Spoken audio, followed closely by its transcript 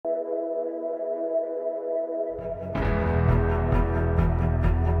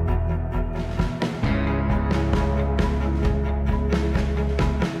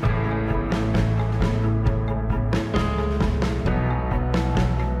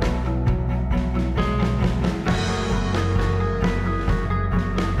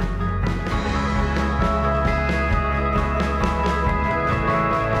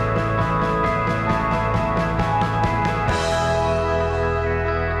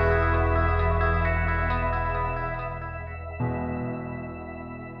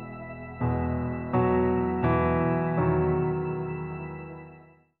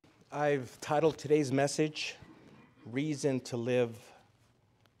I've titled today's message, Reason to Live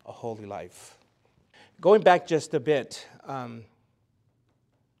a Holy Life. Going back just a bit,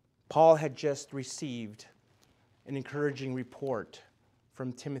 Paul had just received an encouraging report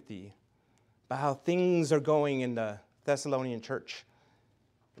from Timothy about how things are going in the Thessalonian church.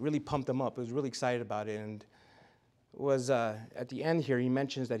 It really pumped him up. He was really excited about it. And it was at the end here, he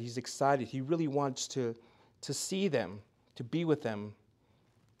mentions that he's excited. He really wants to see them, to be with them.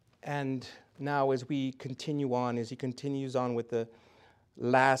 And now as we continue on, as he continues on with the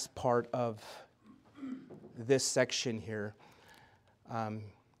last part of this section here, we're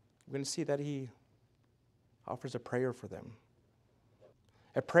going to see that he offers a prayer for them.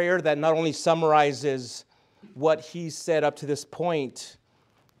 A prayer that not only summarizes what he said up to this point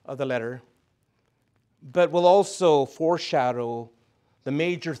of the letter, but will also foreshadow the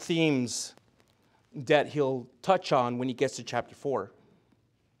major themes that he'll touch on when he gets to chapter 4,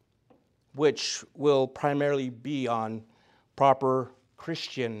 which will primarily be on proper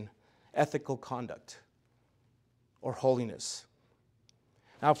Christian ethical conduct or holiness.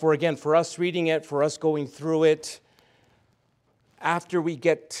 Now, for us reading it, for us going through it, after we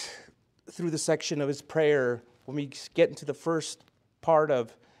get through the section of his prayer, when we get into the first part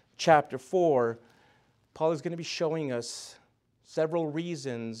of chapter 4, Paul is going to be showing us several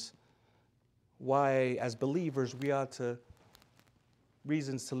reasons why, as believers, we ought to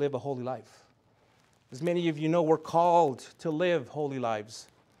reasons to live a holy life. As many of you know, we're called to live holy lives.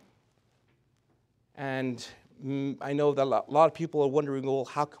 And I know that a lot of people are wondering, well,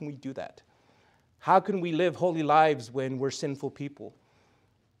 how can we do that? How can we live holy lives when we're sinful people?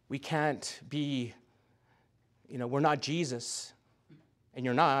 We can't be, we're not Jesus. And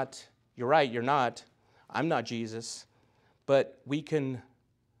you're not. You're right, you're not. I'm not Jesus. But we can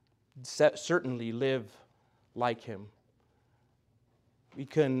certainly live like him. We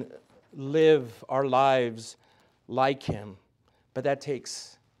can live our lives like him, but that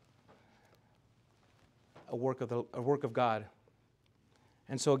takes a work of God.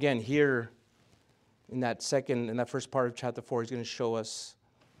 And so again, here in that first part of chapter 4, he's going to show us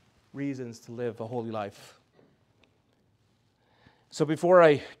reasons to live a holy life. So before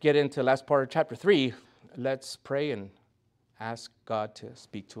I get into the last part of chapter 3, let's pray and ask God to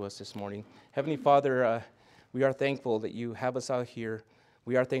speak to us this morning. Heavenly Father, we are thankful that you have us out here.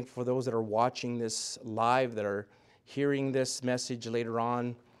 We are thankful for those that are watching this live, that are hearing this message later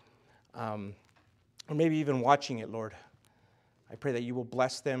on, or maybe even watching it, Lord. I pray that you will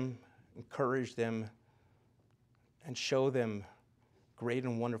bless them, encourage them, and show them great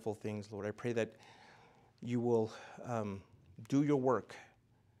and wonderful things, Lord. I pray that you will do your work.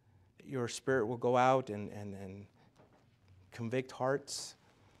 Your Spirit will go out and convict hearts,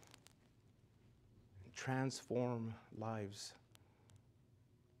 transform lives.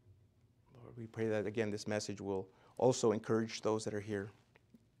 Lord, we pray that, again, this message will also encourage those that are here.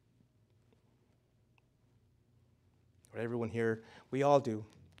 Lord, everyone here, we all do.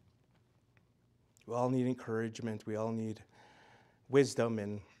 We all need encouragement. We all need wisdom,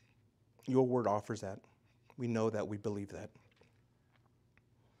 and your word offers that. We know that. We believe that.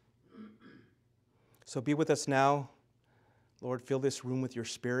 So be with us now. Lord, fill this room with your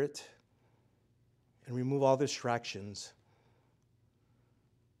Spirit and remove all distractions.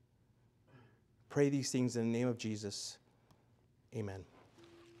 Pray these things in the name of Jesus. Amen.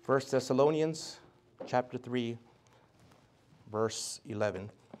 1 Thessalonians chapter 3, verse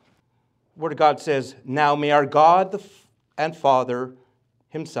 11. The Word of God says, "Now may our God and Father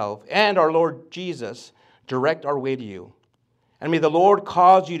himself and our Lord Jesus direct our way to you. And may the Lord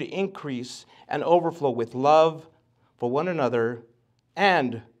cause you to increase and overflow with love for one another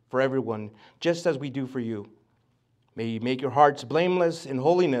and for everyone, just as we do for you. May you make your hearts blameless in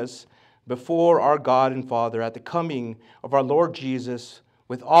holiness before our God and Father at the coming of our Lord Jesus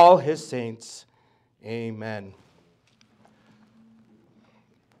with all his saints. Amen."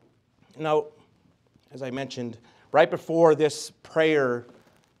 Now, as I mentioned, right before this prayer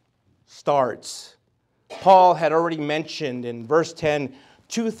starts, Paul had already mentioned in verse 10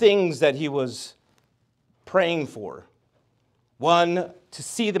 two things that he was praying for. One, to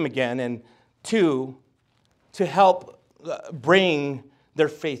see them again, and two, to help bring their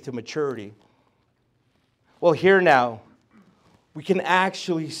faith to maturity. Well, here now, we can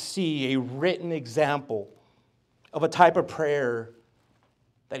actually see a written example of a type of prayer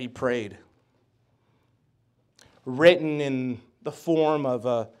that he prayed. Written in the form of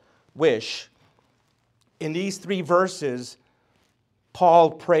a wish. In these 3 verses,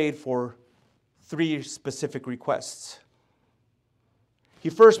 Paul prayed for 3 specific requests. He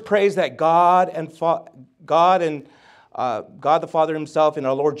first prays that God and God the Father himself and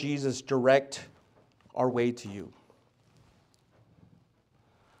our Lord Jesus direct our way to you.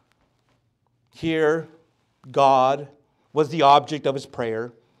 Here, God was the object of his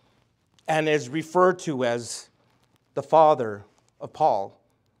prayer and is referred to as the Father of Paul,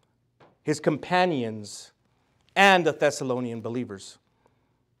 his companions, and the Thessalonian believers.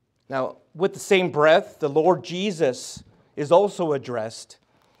 Now, with the same breath, the Lord Jesus is also addressed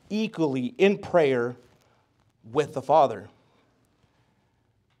equally in prayer with the Father.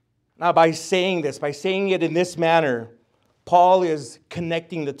 Now, by saying it in this manner, Paul is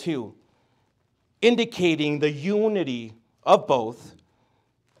connecting the two, indicating the unity of both,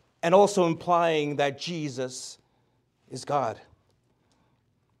 and also implying that Jesus is God.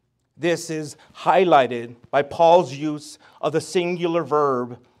 This is highlighted by Paul's use of the singular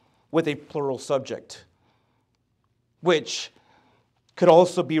verb with a plural subject, which could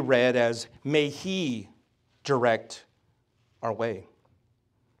also be read as, may he direct our way.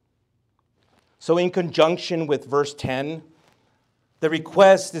 So in conjunction with verse 10, the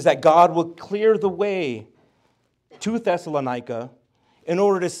request is that God will clear the way to Thessalonica in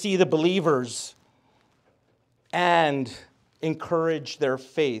order to see the believers and encourage their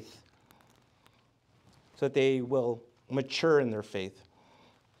faith so that they will mature in their faith.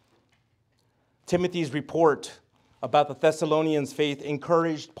 Timothy's report about the Thessalonians' faith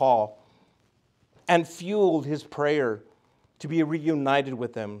encouraged Paul and fueled his prayer to be reunited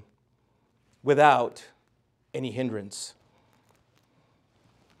with them without any hindrance.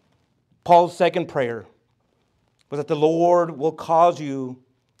 Paul's second prayer was that the Lord cause you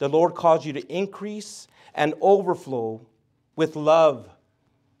to increase and overflow with love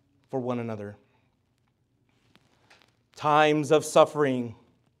for one another. Times of suffering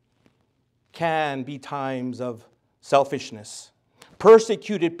can be times of selfishness.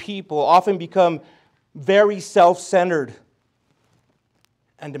 Persecuted people often become very self-centered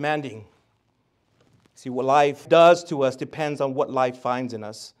and demanding. See, what life does to us depends on what life finds in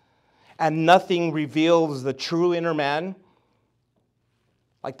us. And nothing reveals the true inner man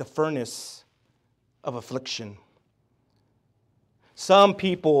like the furnace of affliction. Some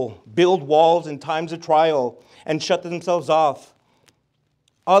people build walls in times of trial and shut themselves off.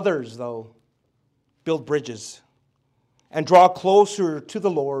 Others, though, build bridges and draw closer to the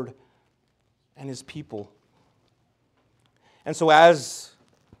Lord and his people. And so as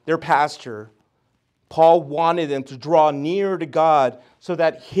their pastor, Paul wanted them to draw near to God so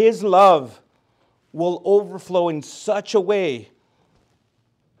that his love will overflow in such a way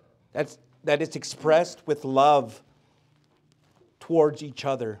that it's expressed with love towards each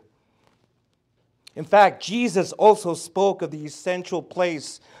other. In fact, Jesus also spoke of the essential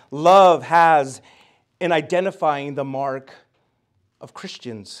place love has in identifying the mark of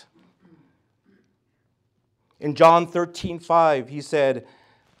Christians. In John 13:5, he said,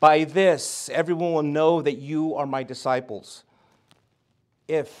 "By this everyone will know that you are my disciples,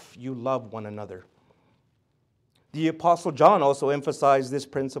 if you love one another." The Apostle John also emphasized this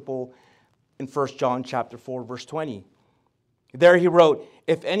principle in 1 John chapter 4, verse 20. There he wrote,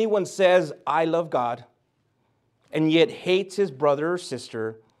 "If anyone says, 'I love God,' and yet hates his brother or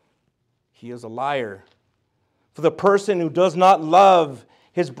sister, he is a liar. For the person who does not love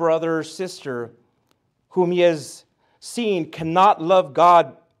his brother or sister whom he has seen cannot love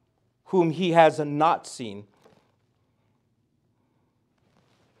God whom he has not seen."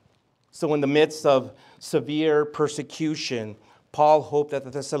 So in the midst of severe persecution, Paul hoped that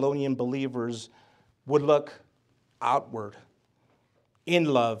the Thessalonian believers would look outward in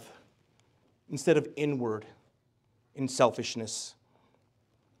love instead of inward in selfishness.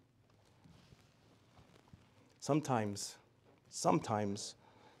 Sometimes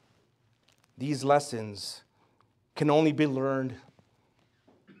these lessons can only be learned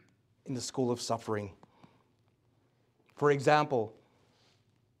in the school of suffering. For example,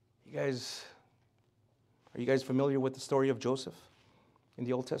 are you guys familiar with the story of Joseph in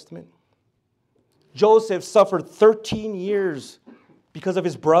the Old Testament? Joseph suffered 13 years because of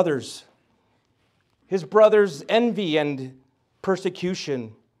his brothers' envy and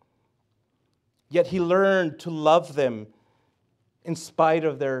persecution. Yet he learned to love them in spite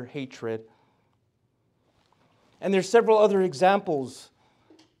of their hatred. And there's several other examples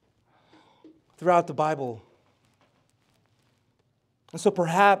throughout the Bible. And so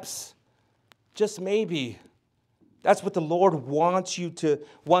perhaps, just maybe, that's what the Lord wants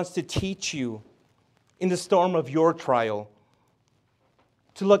to teach you in the storm of your trial.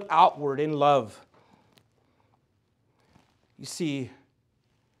 To look outward in love. You see,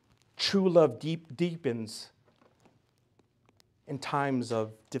 true love deepens in times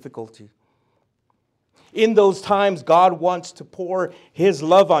of difficulty. In those times, God wants to pour His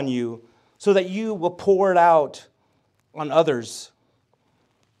love on you so that you will pour it out on others.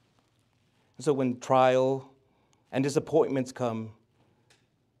 So when trial and disappointments come,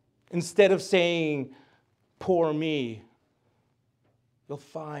 instead of saying, "Poor me," you'll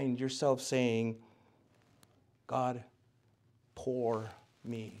find yourself saying, "God, pour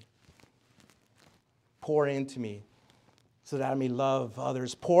me. Pour into me so that I may love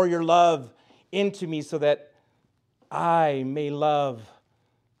others. Pour your love into me so that I may love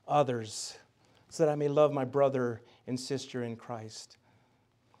others, so that I may love my brother and sister in Christ."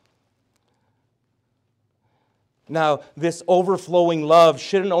 Now, this overflowing love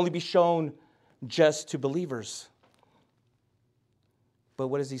shouldn't only be shown just to believers. But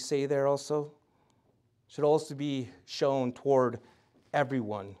what does he say there also? It should also be shown toward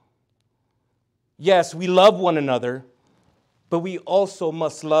everyone. Yes, we love one another, but we also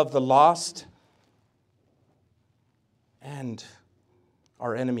must love the lost and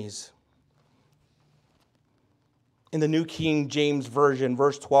our enemies. In the New King James Version,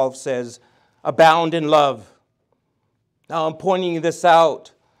 verse 12 says, "Abound in love." Now I'm pointing this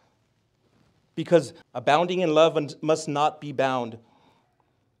out because abounding in love must not be bound.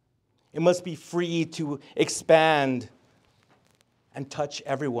 It must be free to expand and touch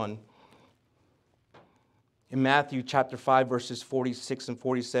everyone. In Matthew chapter 5, verses 46 and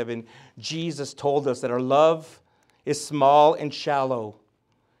 47, Jesus told us that our love is small and shallow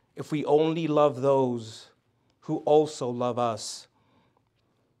if we only love those who also love us.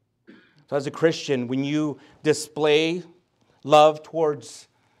 So as a Christian, when you display love towards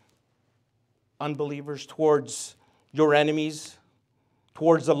unbelievers, towards your enemies,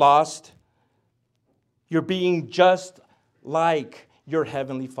 towards the lost, you're being just like your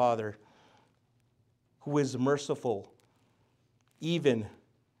Heavenly Father, who is merciful even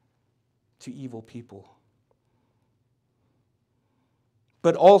to evil people.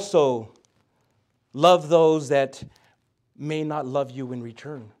 But also love those that may not love you in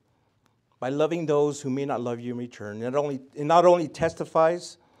return. By loving those who may not love you in return, it not only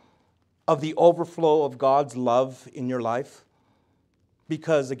testifies of the overflow of God's love in your life,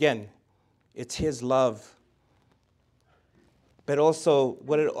 because again, it's His love. But also,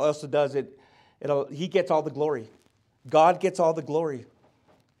 what it also does, He gets all the glory. God gets all the glory.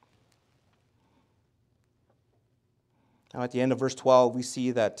 Now at the end of verse 12, we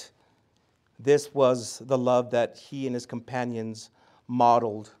see that this was the love that He and His companions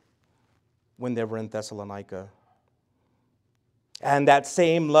modeled when they were in Thessalonica. And that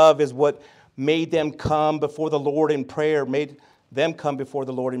same love is what made them come before the Lord in prayer,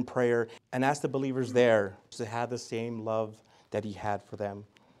 and ask the believers there to have the same love that He had for them.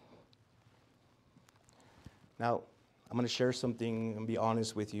 Now, I'm going to share something and be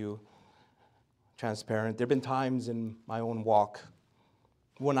honest with you, transparent. There have been times in my own walk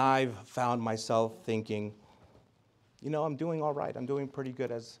when I've found myself thinking, I'm doing all right. I'm doing pretty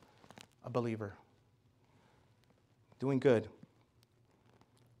good as a believer. Doing good.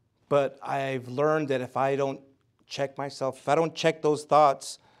 But I've learned that if I don't check myself, if I don't check those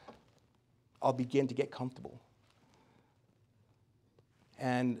thoughts, I'll begin to get comfortable.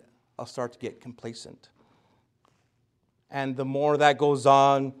 And I'll start to get complacent. And the more that goes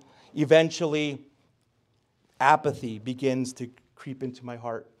on, eventually apathy begins to creep into my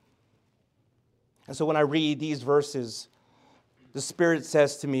heart. And so when I read these verses, the Spirit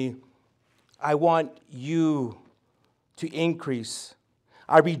says to me, I want you to increase.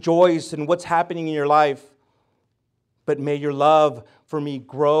 I rejoice in what's happening in your life, but may your love for me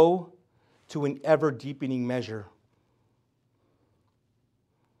grow to an ever-deepening measure.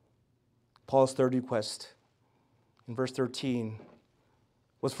 Paul's third request in verse 13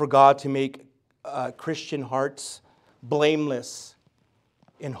 was for God to make Christian hearts blameless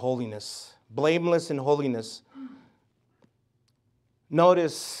in holiness. Blameless in holiness.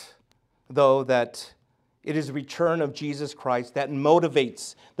 Notice, though, that it is the return of Jesus Christ that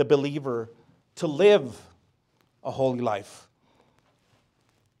motivates the believer to live a holy life.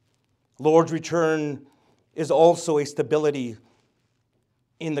 Lord's return is also a stability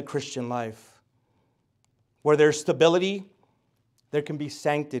in the Christian life. Where there's stability, there can be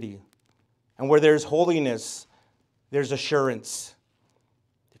sanctity. And where there's holiness, there's assurance.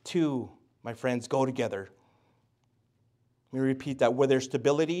 The two, my friends, go together. Let me repeat that. Where there's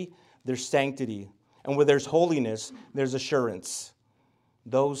stability, there's sanctity. And where there's holiness, there's assurance.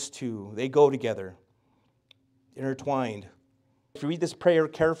 Those two, they go together, intertwined. If you read this prayer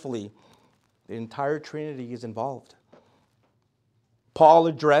carefully, the entire Trinity is involved. Paul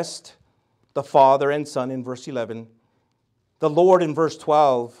addressed the Father and Son in verse 11. The Lord in verse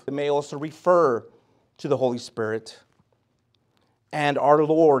 12 may also refer to the Holy Spirit. And our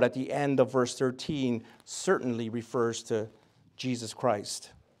Lord, at the end of verse 13, certainly refers to Jesus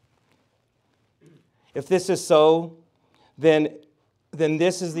Christ. If this is so, then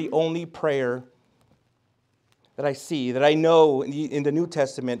this is the only prayer that I see, that I know in the New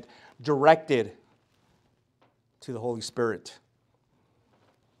Testament, directed to the Holy Spirit.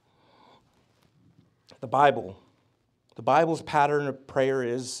 The Bible's pattern of prayer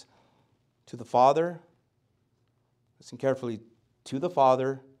is to the Father, listen carefully, to the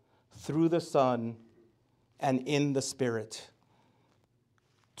Father, through the Son, and in the Spirit.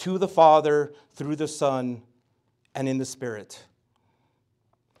 To the Father, through the Son, and in the Spirit.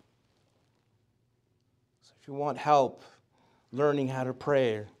 So if you want help learning how to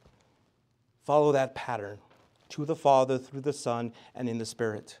pray, follow that pattern. To the Father, through the Son, and in the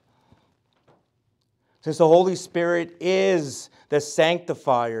Spirit. Since the Holy Spirit is the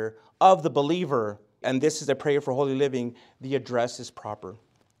sanctifier of the believer, and this is a prayer for holy living, the address is proper.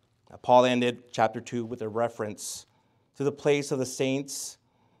 Now, Paul ended chapter 2 with a reference to the place of the saints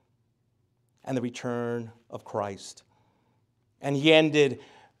and the return of Christ. And he ended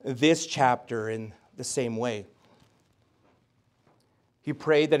this chapter in the same way. He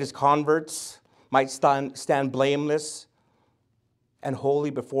prayed that his converts might stand blameless and holy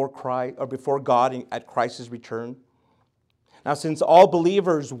before Christ, or before God at Christ's return. Now, since all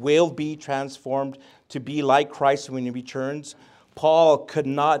believers will be transformed to be like Christ when he returns, Paul could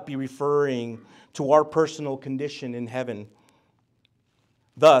not be referring to our personal condition in heaven.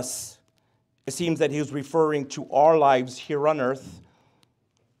 Thus, it seems that he was referring to our lives here on earth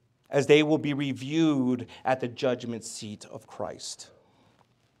as they will be reviewed at the judgment seat of Christ.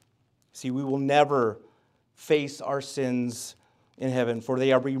 See, we will never face our sins in heaven, for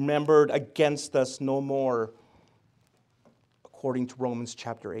they are remembered against us no more, according to Romans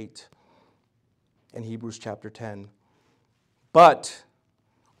chapter 8 and Hebrews chapter 10. But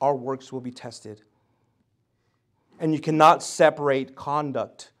our works will be tested. And you cannot separate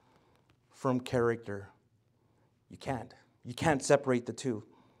conduct from character. You can't. You can't separate the two.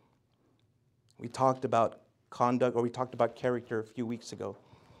 We talked about conduct, or we talked about character a few weeks ago.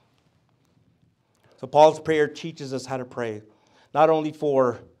 So Paul's prayer teaches us how to pray, not only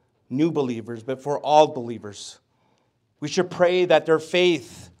for new believers, but for all believers. We should pray that their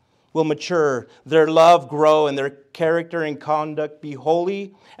faith will mature, their love grow, and their character and conduct be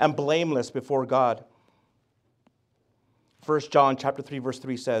holy and blameless before God. 1 John chapter 3, verse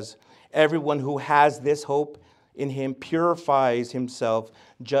 3 says, "Everyone who has this hope in him purifies himself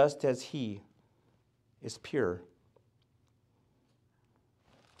just as he is pure."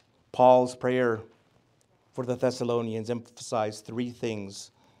 Paul's prayer for the Thessalonians emphasized three things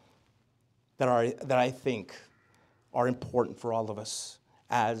that I think are important for all of us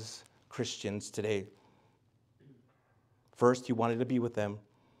as Christians today. First, he wanted to be with them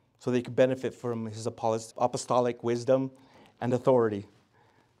so they could benefit from his apostolic wisdom and authority.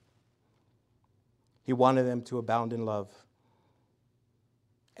 He wanted them to abound in love.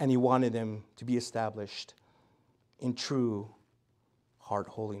 And he wanted them to be established in true heart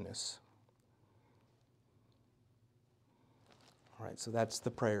holiness. All right, so that's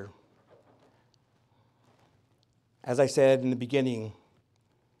the prayer. As I said in the beginning,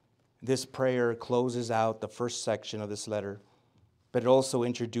 this prayer closes out the first section of this letter, but it also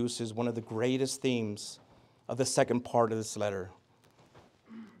introduces one of the greatest themes of the second part of this letter,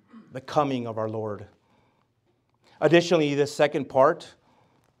 the coming of our Lord. Additionally, the second part,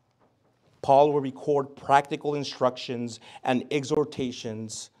 Paul will record practical instructions and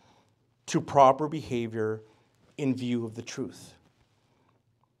exhortations to proper behavior in view of the truth.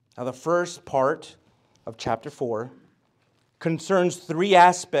 Now, the first part of chapter 4 concerns three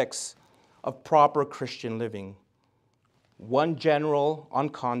aspects of proper Christian living. One general on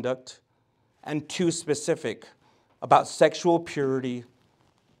conduct, and two specific about sexual purity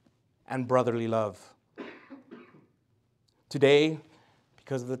and brotherly love. Today,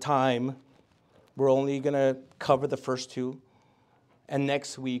 because of the time, we're only going to cover the first two, and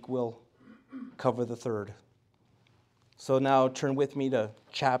next week we'll cover the third. So now turn with me to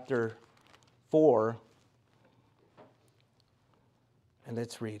chapter 4, and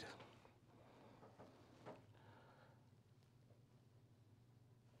let's read.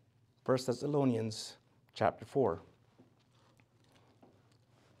 First Thessalonians chapter 4.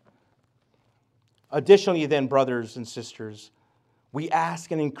 Additionally then, brothers and sisters, we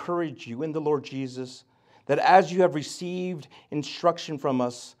ask and encourage you in the Lord Jesus that as you have received instruction from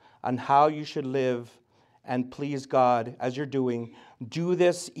us on how you should live and please God as you're doing, do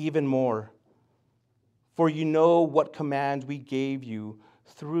this even more. For you know what command we gave you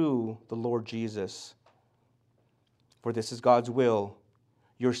through the Lord Jesus. For this is God's will,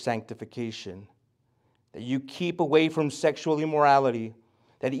 your sanctification, that you keep away from sexual immorality,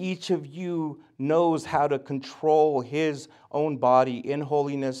 that each of you knows how to control his own body in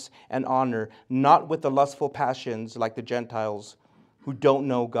holiness and honor, not with the lustful passions like the Gentiles who don't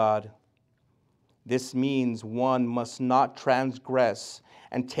know God. This means one must not transgress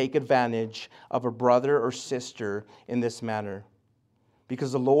and take advantage of a brother or sister in this manner,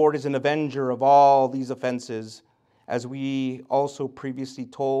 because the Lord is an avenger of all these offenses, as we also previously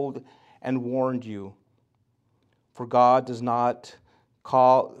told and warned you. For God has not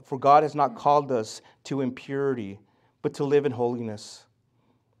called us to impurity, but to live in holiness.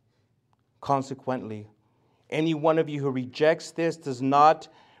 Consequently, any one of you who rejects this does not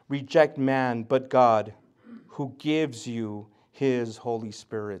reject man, but God, who gives you his Holy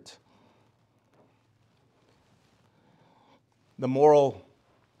Spirit.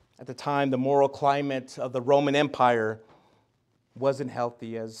 At the time, the moral climate of the Roman Empire wasn't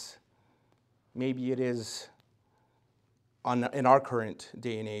healthy as maybe it is in our current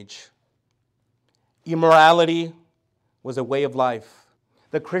day and age. Immorality was a way of life.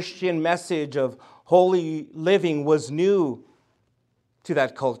 The Christian message of holy living was new to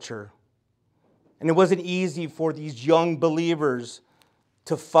that culture. And it wasn't easy for these young believers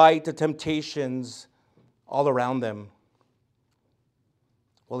to fight the temptations all around them.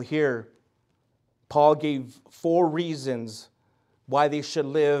 Well, here, Paul gave 4 reasons why they should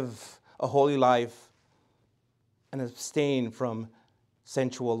live a holy life and abstain from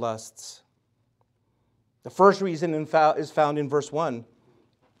sensual lusts. The first reason is found in verse 1.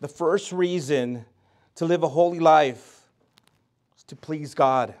 The first reason to live a holy life is to please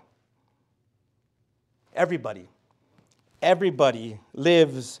God. Everybody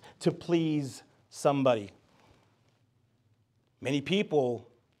lives to please somebody. Many people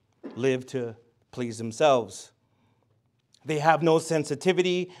live to please themselves. They have no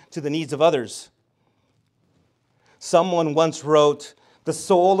sensitivity to the needs of others. Someone once wrote, "The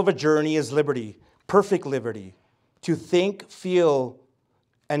soul of a journey is liberty, perfect liberty, to think, feel,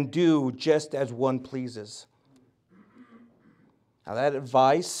 and do just as one pleases." Now that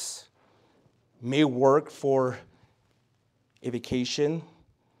advice may work for a vacation,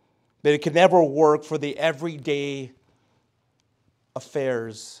 but it can never work for the everyday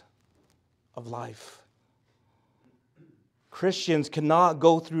affairs of life. Christians cannot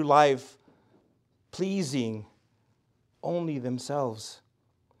go through life pleasing only themselves.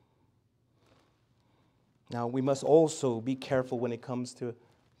 Now, we must also be careful when it comes to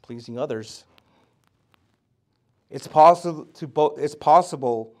pleasing others. It's possible to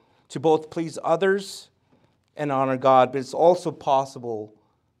both please others and honor God, but it's also possible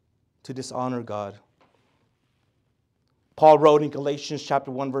to dishonor God. Paul wrote in Galatians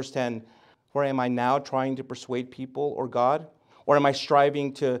chapter 1, verse 10, "For am I now trying to persuade people or God? Or am I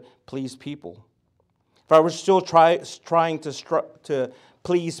striving to please people? If I were still trying to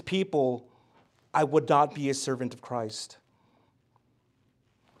please people, I would not be a servant of Christ."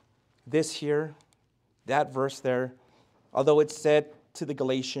 This here, that verse there, although it's said to the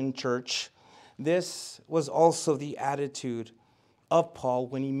Galatian church, this was also the attitude of Paul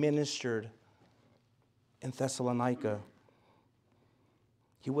when he ministered in Thessalonica.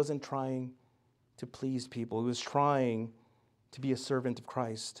 He wasn't trying to please people. He was trying to be a servant of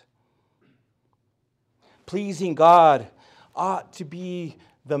Christ. Pleasing God ought to be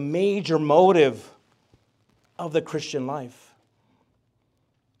the major motive of the Christian life.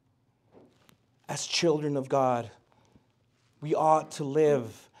 As children of God, we ought to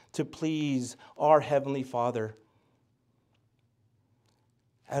live to please our Heavenly Father.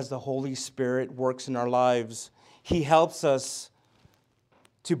 As the Holy Spirit works in our lives, He helps us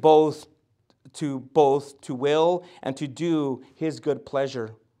to both to will and to do His good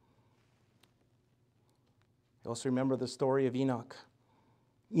pleasure. You also remember the story of Enoch.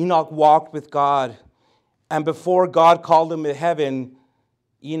 Enoch walked with God, and before God called him to heaven,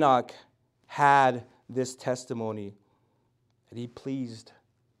 Enoch had this testimony that he pleased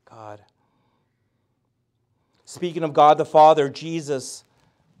God. Speaking of God the Father, Jesus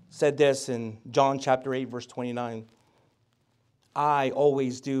said this in John chapter 8, verse 29. "I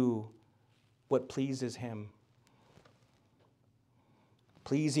always do what pleases Him."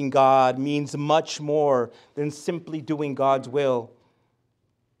 Pleasing God means much more than simply doing God's will.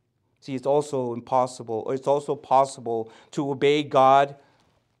 See, it's also possible to obey God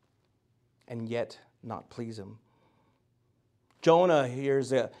and yet not please Him. Jonah,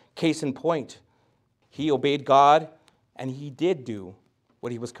 here's a case in point. He obeyed God and he did do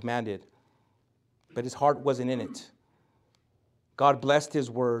what he was commanded, but his heart wasn't in it. God blessed his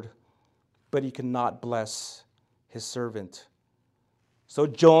word, but He could not bless his servant. So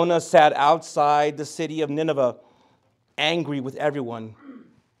Jonah sat outside the city of Nineveh, angry with everyone,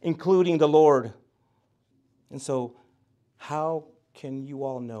 including the Lord. And so, how can you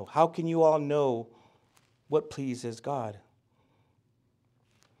all know? How can you all know what pleases God?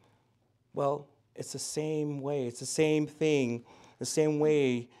 Well, it's the same way. It's the same thing, the same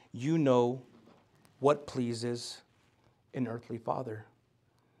way you know what pleases an earthly father.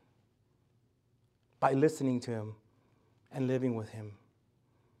 By listening to him and living with him.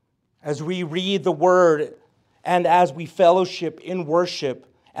 As we read the word and as we fellowship in worship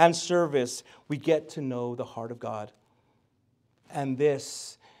and service, we get to know the heart of God. And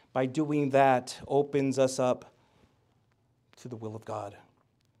this, by doing that, opens us up to the will of God.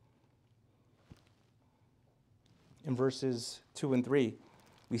 In verses 2 and 3,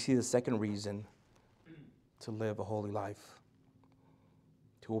 we see the second reason to live a holy life,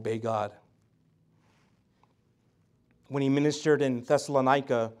 to obey God. When he ministered in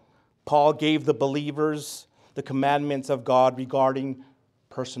Thessalonica, Paul gave the believers the commandments of God regarding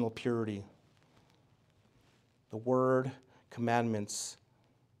personal purity. The word commandments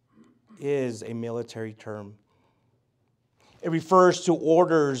is a military term. It refers to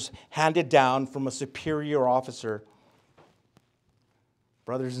orders handed down from a superior officer.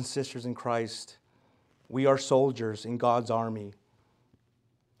 Brothers and sisters in Christ, we are soldiers in God's army,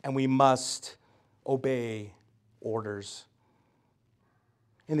 and we must obey orders.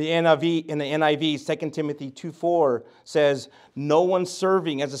 In the NIV, 2 Timothy 2:4 says, no one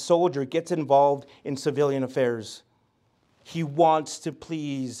serving as a soldier gets involved in civilian affairs. He wants to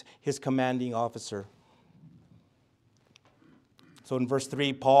please his commanding officer. So in verse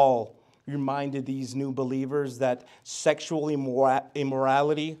 3, Paul reminded these new believers that sexual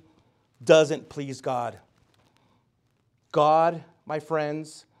immorality doesn't please God. God, my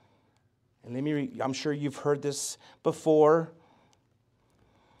friends, and I'm sure you've heard this before,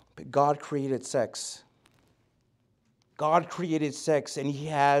 but God created sex. God created sex, and he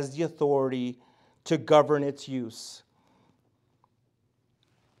has the authority to govern its use.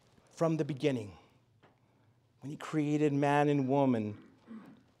 From the beginning, when he created man and woman,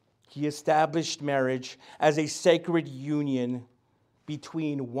 he established marriage as a sacred union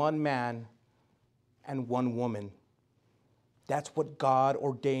between one man and one woman. That's what God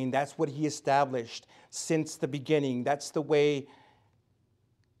ordained. That's what he established since the beginning. That's the way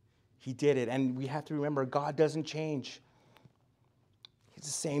he did it. And we have to remember, God doesn't change. He's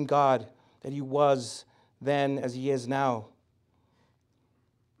the same God that he was then as he is now.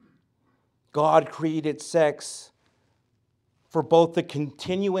 God created sex for both the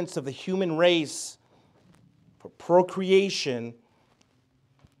continuance of the human race, for procreation,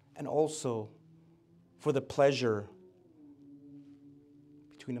 and also for the pleasure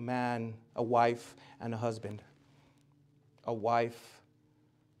between a man, a wife, and a husband. A wife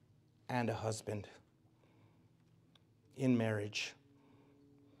and a husband in marriage.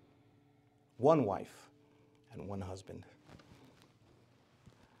 One wife and one husband.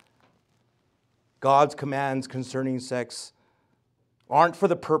 God's commands concerning sex aren't for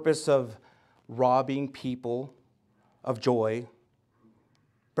the purpose of robbing people of joy,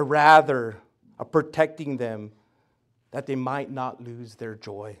 but rather of protecting them that they might not lose their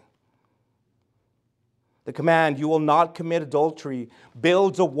joy. The command, you will not commit adultery,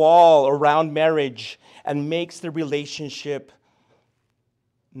 builds a wall around marriage and makes the relationship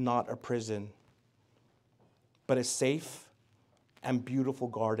not a prison, but a safe and beautiful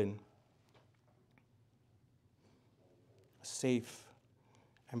garden. A safe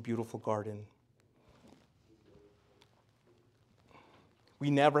and beautiful garden.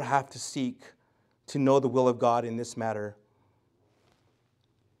 We never have to seek to know the will of God in this matter.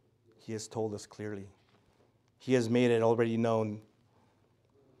 He has told us clearly. He has made it already known.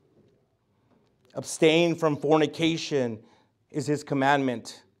 Abstain from fornication is his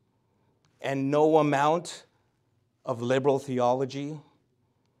commandment, and no amount of liberal theology,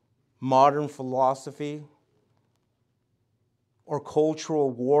 modern philosophy, or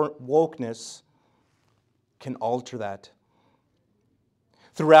cultural wokeness can alter that.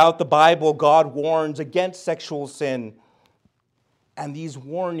 Throughout the Bible, God warns against sexual sin, and these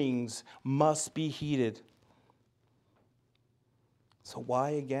warnings must be heeded. So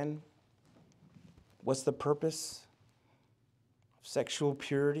why again? What's the purpose of sexual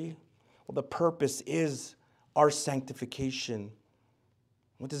purity? Well, the purpose is our sanctification.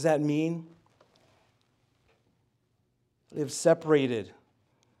 What does that mean? Live separated.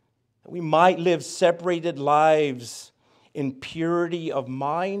 We might live separated lives in purity of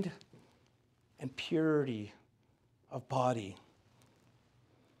mind and purity of body.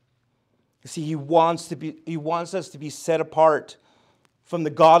 You see, he wants us to be set apart from the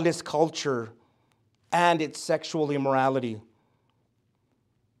godless culture and its sexual immorality.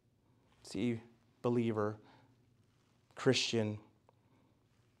 See, believer, Christian,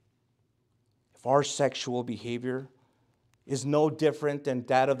 if our sexual behavior is no different than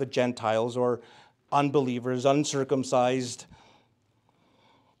that of the Gentiles or unbelievers, uncircumcised,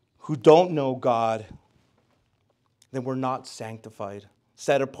 who don't know God, then we're not sanctified,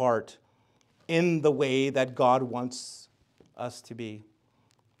 set apart in the way that God wants us to be.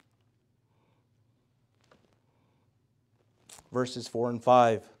 Verses 4 and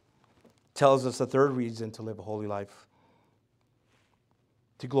 5 tells us the third reason to live a holy life: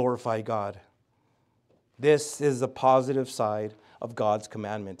 to glorify God. This is the positive side of God's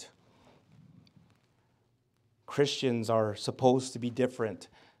commandment. Christians are supposed to be different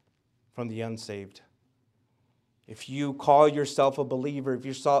from the unsaved. If you call yourself a believer, if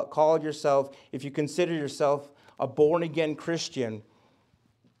you consider yourself a born-again Christian,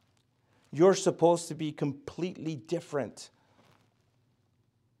 you're supposed to be completely different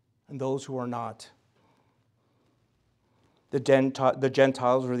than those who are not. The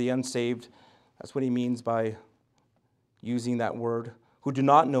Gentiles or the unsaved, that's what he means by using that word, who do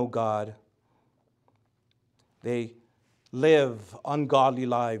not know God. They live ungodly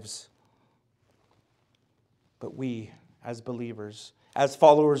lives. But we, as believers, as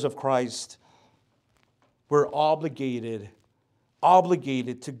followers of Christ, we're obligated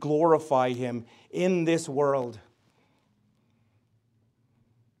to glorify him in this world.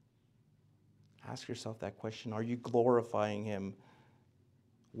 Ask yourself that question. Are you glorifying him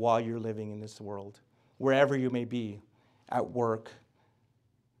while you're living in this world? Wherever you may be, at work,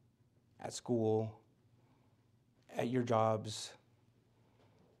 at school, at your jobs,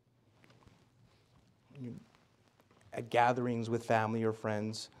 at gatherings with family or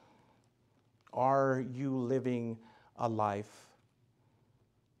friends. Are you living a life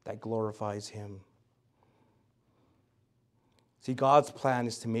that glorifies him? See, God's plan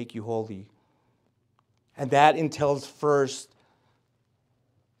is to make you holy. And that entails first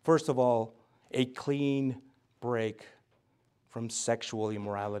of all, a clean break from sexual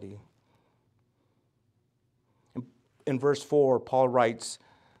immorality. In verse 4, Paul writes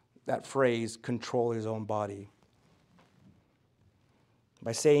that phrase, control his own body.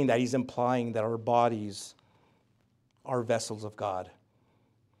 By saying that, he's implying that our bodies are vessels of God.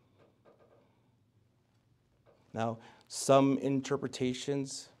 Now, some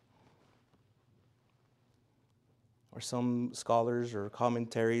interpretations or some scholars or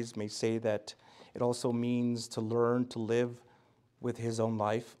commentaries may say that it also means to learn to live with his own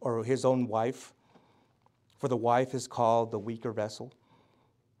life or his own wife. For the wife is called the weaker vessel.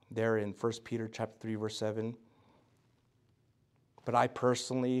 There in 1 Peter chapter 3, verse 7. But I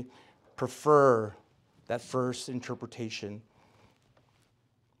personally prefer that first interpretation.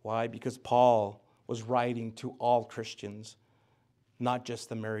 Why? Because Paul was writing to all Christians, not just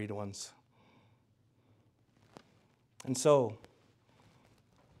the married ones. And so,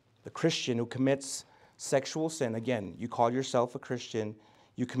 the Christian who commits sexual sin, again, you call yourself a Christian,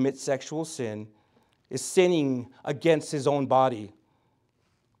 you commit sexual sin, is sinning against his own body.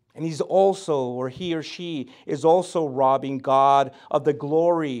 And he or she is also robbing God of the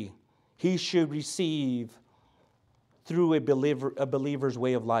glory he should receive through a believer's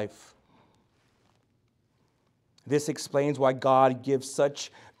way of life. This explains why God gives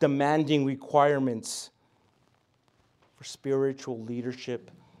such demanding requirements for spiritual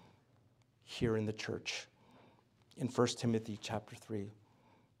leadership here in the church in 1 Timothy chapter 3.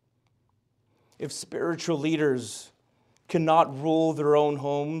 If spiritual leaders cannot rule their own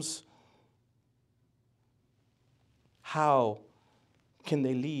homes, how can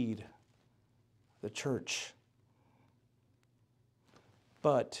they lead the church?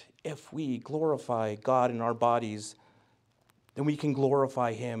 But if we glorify God in our bodies, then we can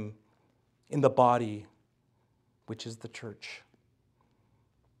glorify him in the body, which is the church.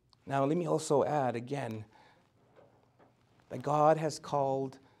 Now, let me also add again that God has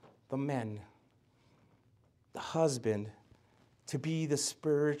called the men, the husband, to be the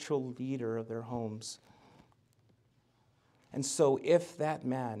spiritual leader of their homes. And so if that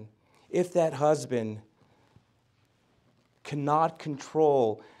man, if that husband cannot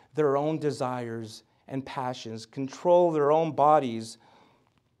control their own desires and passions, control their own bodies,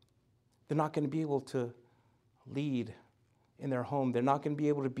 they're not going to be able to lead in their home. They're not going to be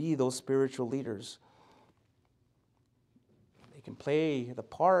able to be those spiritual leaders. They can play the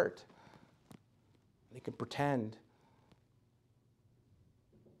part. They can pretend.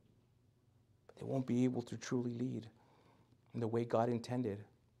 But they won't be able to truly lead in the way God intended.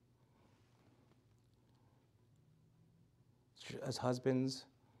 as husbands,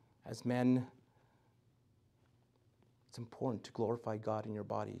 as men, it's important to glorify God in your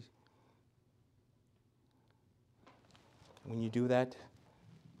body. When you do that,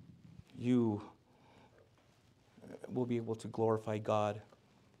 you will be able to glorify God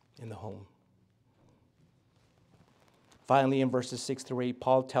in the home. Finally, in verses 6 through 8,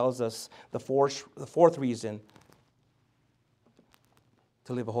 Paul tells us the fourth reason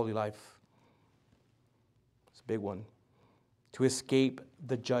to live a holy life. It's a big one. To escape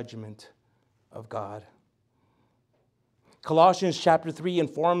the judgment of God. Colossians chapter 3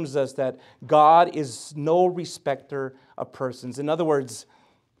 informs us that God is no respecter of persons. In other words,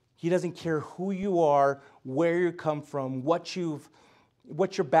 He doesn't care who you are, where you come from, what your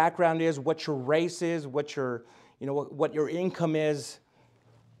background is, what your race is, what your income is.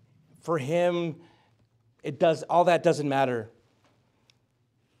 For Him, all that doesn't matter.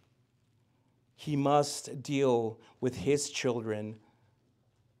 He must deal with His children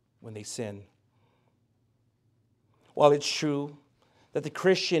when they sin. While it's true that the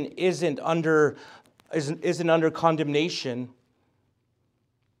Christian isn't under condemnation,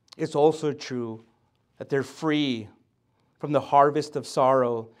 it's also true that they're free from the harvest of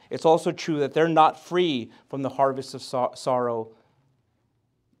sorrow. It's also true that they're not free from the harvest of sorrow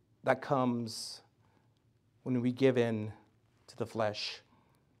that comes when we give in to the flesh.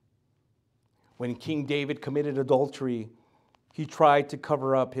 When King David committed adultery, he tried to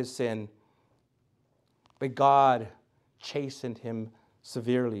cover up his sin, but God chastened him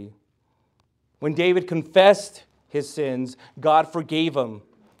severely. When David confessed his sins, God forgave him.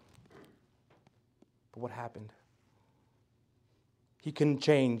 But what happened? He couldn't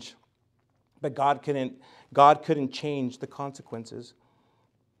change. But God couldn't change the consequences.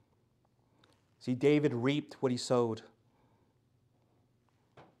 See, David reaped what he sowed.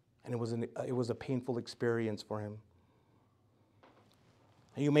 And it was a painful experience for him.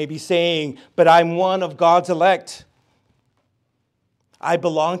 And you may be saying, but I'm one of God's elect. I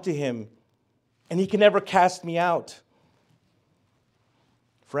belong to Him, and He can never cast me out.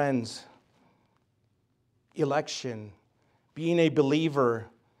 Friends, election, being a believer,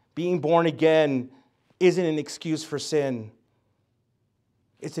 being born again, isn't an excuse for sin.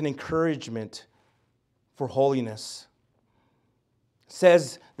 It's an encouragement for holiness. It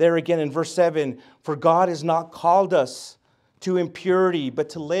says there again in verse 7, for God has not called us to impurity, but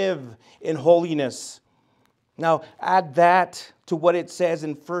to live in holiness. Now, add that to what it says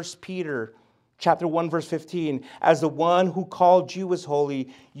in 1 Peter chapter 1, verse 15. As the one who called you is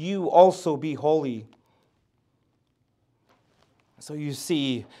holy, you also be holy. So you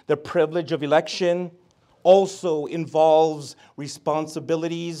see, the privilege of election also involves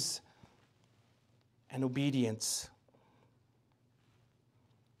responsibilities and obedience.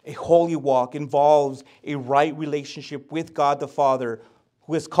 A holy walk involves a right relationship with God the Father,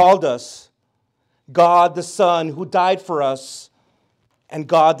 who has called us, God the Son, who died for us, and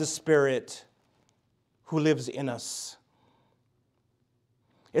God the Spirit, who lives in us.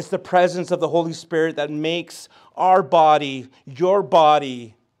 It's the presence of the Holy Spirit that makes our body, your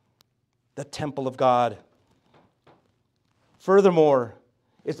body, the temple of God. Furthermore,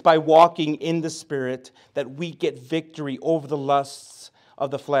 it's by walking in the Spirit that we get victory over the lusts of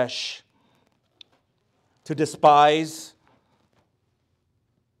the flesh. To despise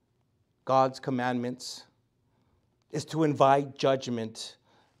God's commandments is to invite judgment,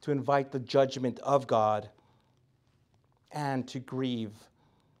 to invite the judgment of God, and to grieve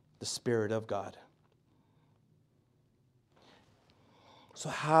the Spirit of God. So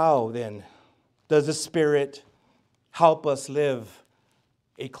how then does the Spirit help us live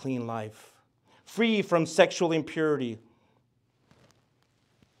a clean life, free from sexual impurity?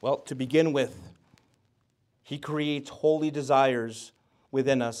 Well, to begin with, He creates holy desires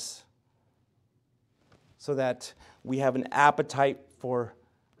within us so that we have an appetite for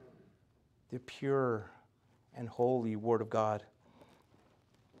the pure and holy Word of God.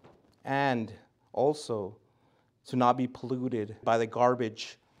 And also to not be polluted by the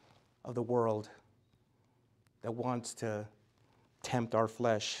garbage of the world that wants to tempt our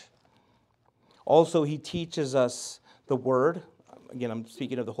flesh. Also, He teaches us the Word. Again, I'm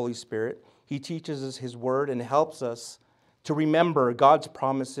speaking of the Holy Spirit. He teaches us His Word and helps us to remember God's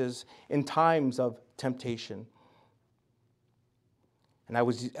promises in times of temptation. And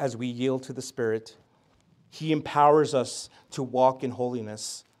as we yield to the Spirit, He empowers us to walk in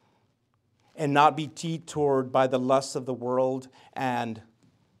holiness and not be detoured by the lusts of the world and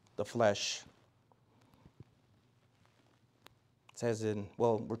the flesh. It says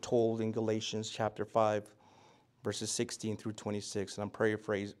we're told in Galatians chapter 5, verses 16 through 26, and I'm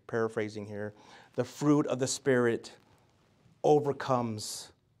paraphrasing here. The fruit of the Spirit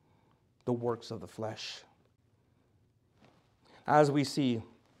overcomes the works of the flesh. As we see,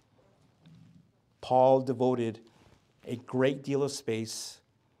 Paul devoted a great deal of space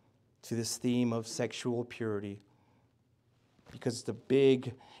to this theme of sexual purity because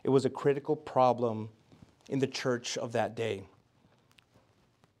it was a critical problem in the church of that day.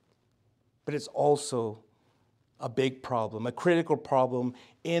 But it's also a big problem, a critical problem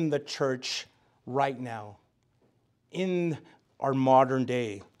in the church right now, in our modern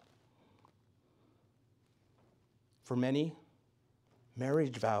day. For many,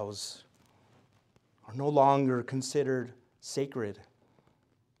 marriage vows are no longer considered sacred.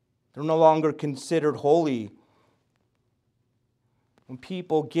 They're no longer considered holy. When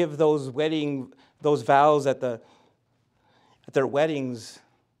people give those vows at their weddings,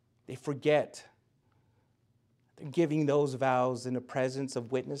 they forget they're giving those vows in the presence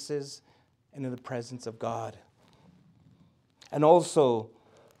of witnesses and in the presence of God. And also,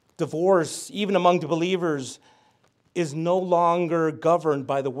 divorce, even among the believers, is no longer governed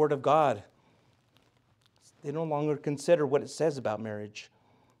by the Word of God. They no longer consider what it says about marriage.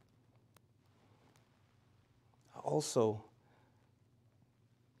 Also,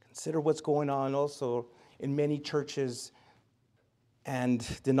 consider what's going on also in many churches and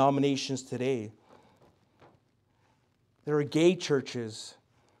denominations today. There are gay churches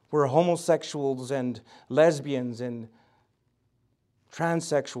where homosexuals and lesbians and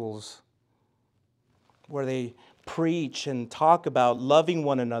transsexuals, where they preach and talk about loving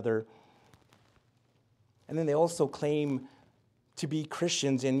one another. And then they also claim to be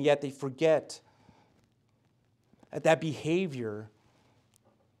Christians, and yet they forget that behavior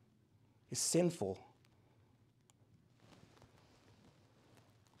is sinful.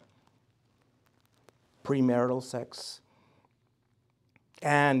 Premarital sex.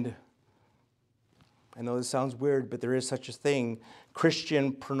 And I know this sounds weird, but there is such a thing.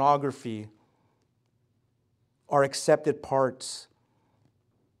 Christian pornography are accepted parts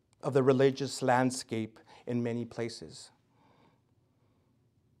of the religious landscape in many places.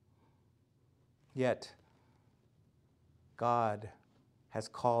 Yet, God has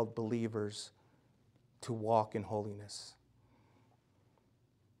called believers to walk in holiness.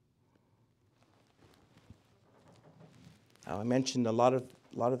 Now, I mentioned a lot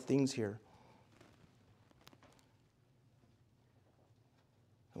of things here.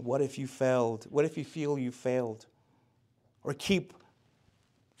 What if you failed? What if you feel you failed? Or keep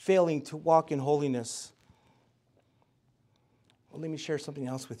failing to walk in holiness? Well, let me share something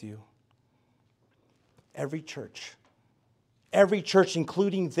else with you. Every church,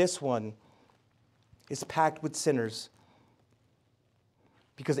 including this one, is packed with sinners.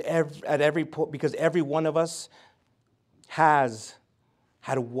 Because every one of us has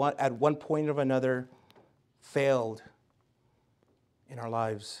at one point or another failed in our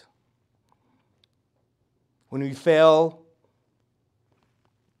lives. When we fail,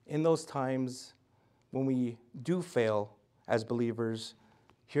 in those times when we do fail as believers,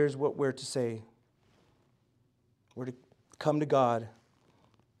 here's what we're to say. We're to come to God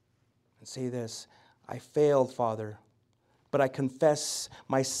and say this: I failed, Father, but I confess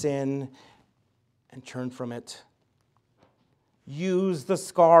my sin and turn from it. Use the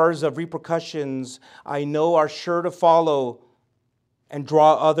scars of repercussions I know are sure to follow and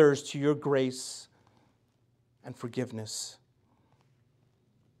draw others to your grace and forgiveness.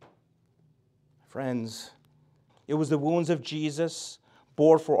 Friends, it was the wounds of Jesus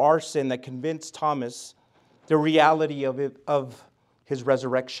bore for our sin that convinced Thomas the reality of his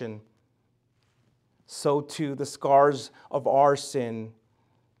resurrection. So too the scars of our sin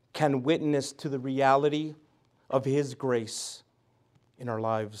can witness to the reality of his grace in our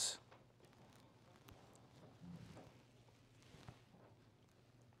lives.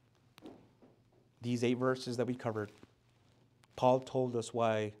 These 8 verses that we covered, Paul told us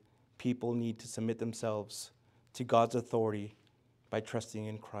why people need to submit themselves to God's authority by trusting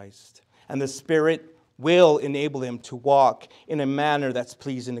in Christ. And the Spirit will enable them to walk in a manner that's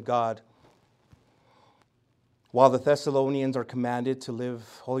pleasing to God. While the Thessalonians are commanded to live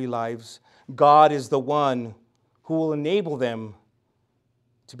holy lives, God is the one who will enable them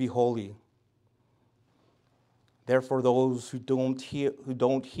to be holy. Therefore, those who don't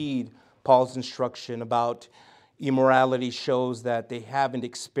heed Paul's instruction about immorality shows that they haven't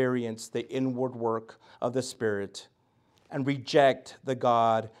experienced the inward work of the Spirit and reject the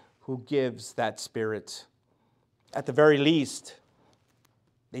God who gives that Spirit. At the very least,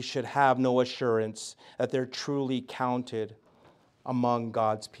 they should have no assurance that they're truly counted among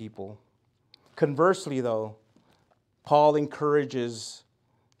God's people. Conversely, though, Paul encourages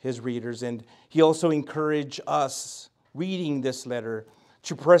his readers, and he also encourages us reading this letter,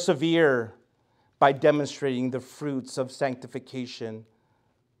 to persevere by demonstrating the fruits of sanctification,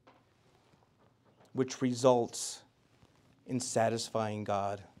 which results in satisfying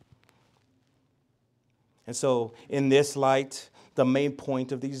God. And so, in this light, the main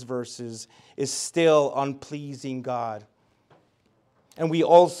point of these verses is still unpleasing God. And we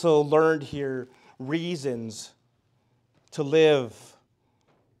also learned here reasons to live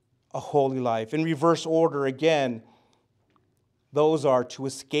a holy life. In reverse order, again, those are to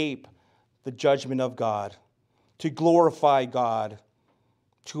escape the judgment of God, to glorify God,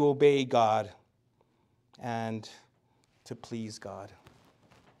 to obey God, and to please God.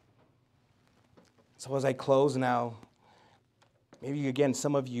 So as I close now, maybe again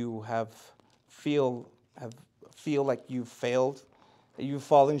some of you feel like you've failed, that you've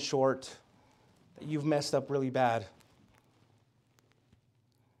fallen short, that you've messed up really bad.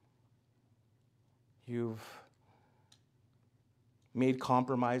 You've made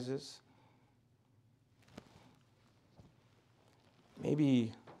compromises.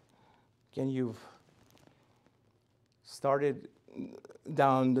 Maybe, again, you've started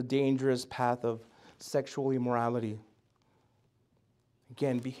down the dangerous path of sexual immorality.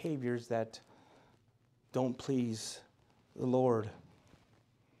 Again, behaviors that don't please the Lord.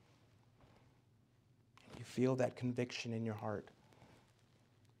 You feel that conviction in your heart.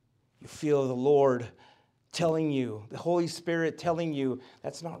 You feel the Lord telling you, the Holy Spirit telling you,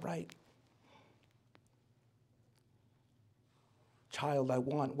 that's not right. Child, I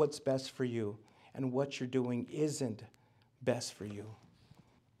want what's best for you, and what you're doing isn't best for you.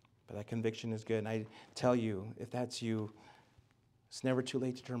 But that conviction is good. And I tell you, if that's you, it's never too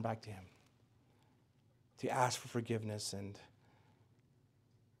late to turn back to Him, to ask for forgiveness and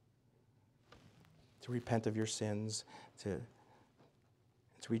to repent of your sins, to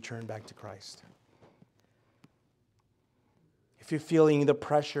return back to Christ. If you're feeling the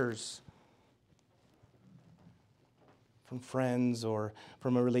pressures from friends or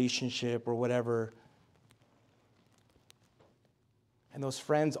from a relationship or whatever, and those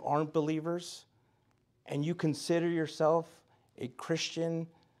friends aren't believers, and you consider yourself a Christian,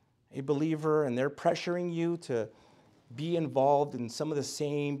 a believer, and they're pressuring you to be involved in some of the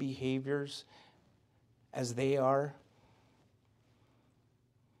same behaviors as they are,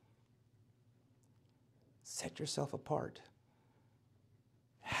 set yourself apart.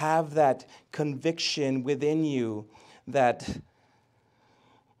 Have that conviction within you that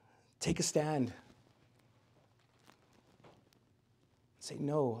take a stand. Say,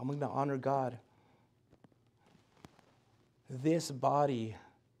 no, I'm going to honor God. This body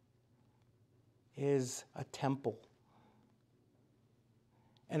is a temple.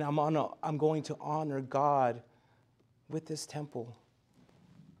 And I'm going to honor God with this temple.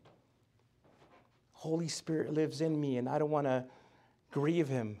 Holy Spirit lives in me, and I don't want to grieve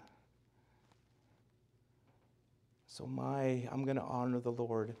Him. So I'm going to honor the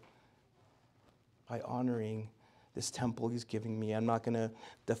Lord by honoring this temple He's giving me. I'm not going to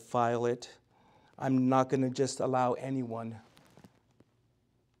defile it. I'm not going to just allow anyone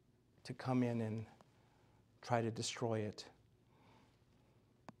to come in and try to destroy it.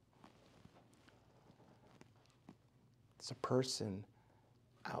 It's a person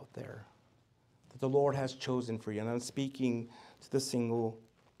out there that the Lord has chosen for you. And I'm speaking to the single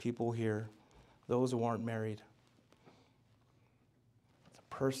people here, those who aren't married. It's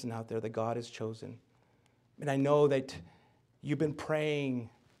a person out there that God has chosen. And I know that you've been praying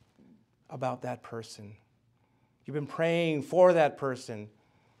about that person. You've been praying for that person.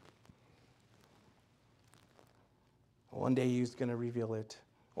 One day He's going to reveal it.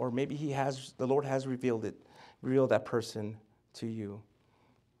 Or maybe the Lord has revealed that person to you.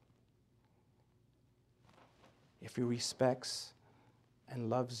 If He respects and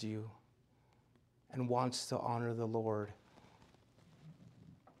loves you and wants to honor the Lord,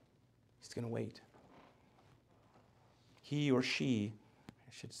 He's going to wait. He or she,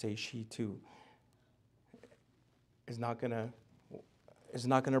 I should say she too, is not going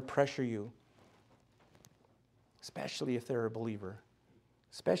to pressure you, especially if they're a believer.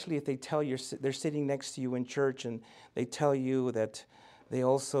 Especially if they tell you, they're sitting next to you in church and they tell you that they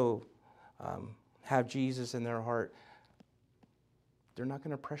also have Jesus in their heart. They're not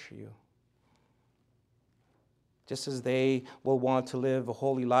going to pressure you. Just as they will want to live a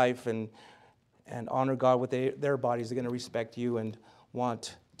holy life and honor God with their bodies, they're going to respect you and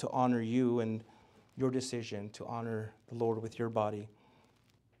want to honor you and your decision to honor the Lord with your body.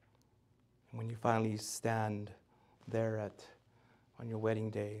 And when you finally stand there on your wedding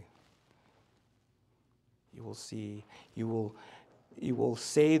day, you will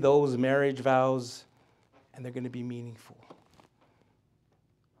say those marriage vows and they're going to be meaningful.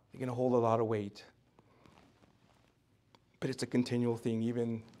 They're going to hold a lot of weight. But it's a continual thing,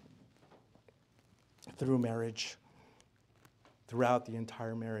 even through marriage, throughout the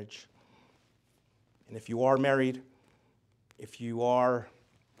entire marriage. And if you are married, if you are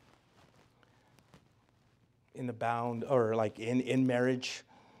in the bound or like in marriage,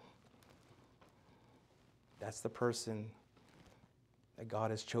 that's the person that God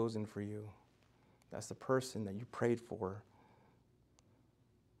has chosen for you. That's the person that you prayed for.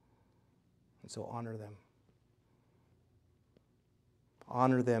 And so honor them.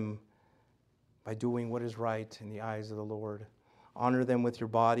 Honor them by doing what is right in the eyes of the Lord. Honor them with your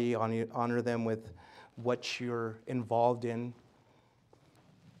body. Honor them with what you're involved in.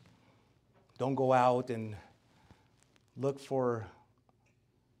 Don't go out and look for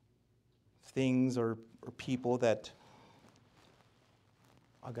things or people that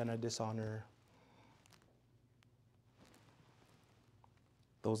are going to dishonor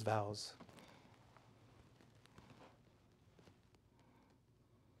those vows.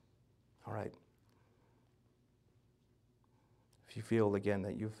 All right. If you feel again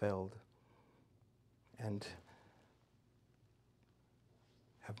that you failed and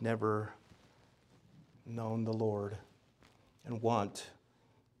have never known the Lord and want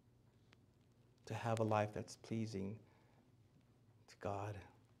to have a life that's pleasing to God,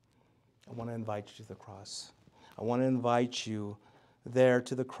 I want to invite you to the cross. I want to invite you there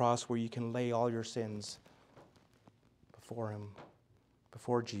to the cross where you can lay all your sins before Him,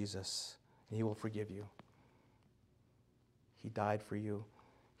 before Jesus, and He will forgive you. He died for you.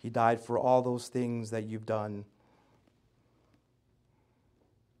 He died for all those things that you've done,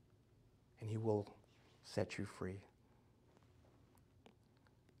 and He will set you free.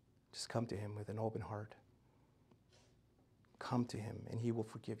 Just come to Him with an open heart. Come to Him, and He will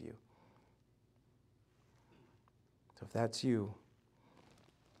forgive you. So if that's you,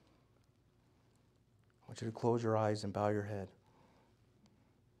 I want you to close your eyes and bow your head.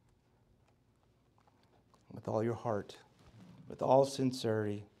 With all your heart, with all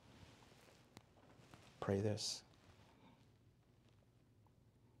sincerity, pray this.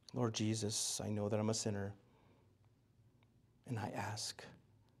 Lord Jesus, I know that I'm a sinner, and I ask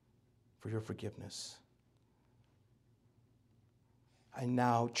for your forgiveness. I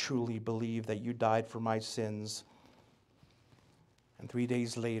now truly believe that you died for my sins and 3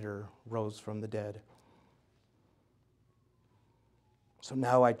 days later rose from the dead. So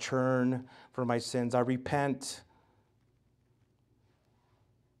now I turn from my sins. I repent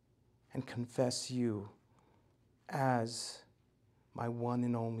and confess you as my one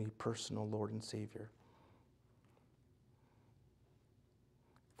and only personal Lord and Savior.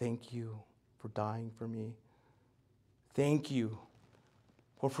 Thank you for dying for me. Thank you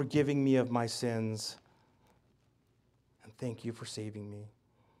for forgiving me of my sins. And thank you for saving me.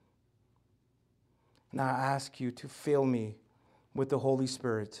 Now I ask you to fill me with the Holy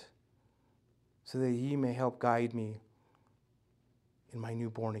Spirit so that He may help guide me in my new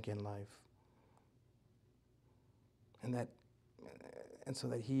born-again life. And so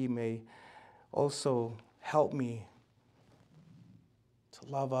that He may also help me to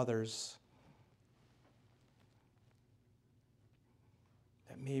love others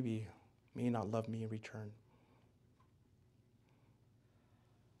that maybe may not love me in return.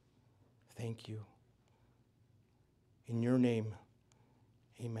 Thank you. In your name,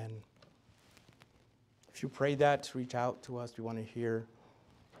 amen. If you prayed that, reach out to us. We want to hear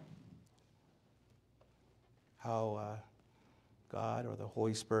how God or the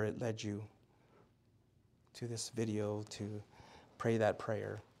Holy Spirit led you to this video to pray that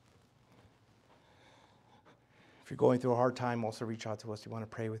prayer. If you're going through a hard time, also reach out to us. We want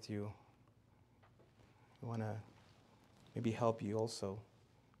to pray with you. We want to maybe help you also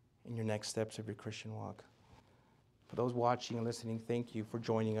in your next steps of your Christian walk. For those watching and listening, thank you for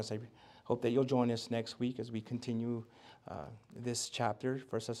joining us. I hope that you'll join us next week as we continue this chapter,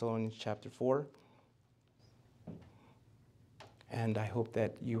 1 Thessalonians chapter 4. And I hope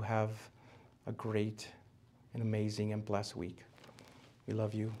that you have a great and amazing and blessed week. We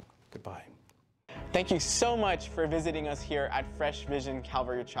love you. Goodbye. Thank you so much for visiting us here at Fresh Vision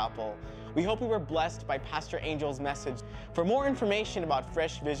Calvary Chapel. We hope we were blessed by Pastor Angel's message. For more information about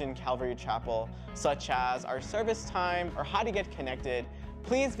Fresh Vision Calvary Chapel, such as our service time or how to get connected,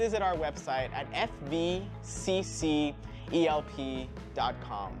 please visit our website at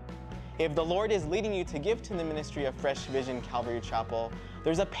FVCCELP.com. If the Lord is leading you to give to the ministry of Fresh Vision Calvary Chapel,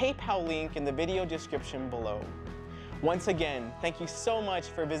 there's a PayPal link in the video description below. Once again, thank you so much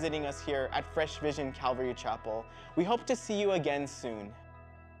for visiting us here at Fresh Vision Calvary Chapel. We hope to see you again soon.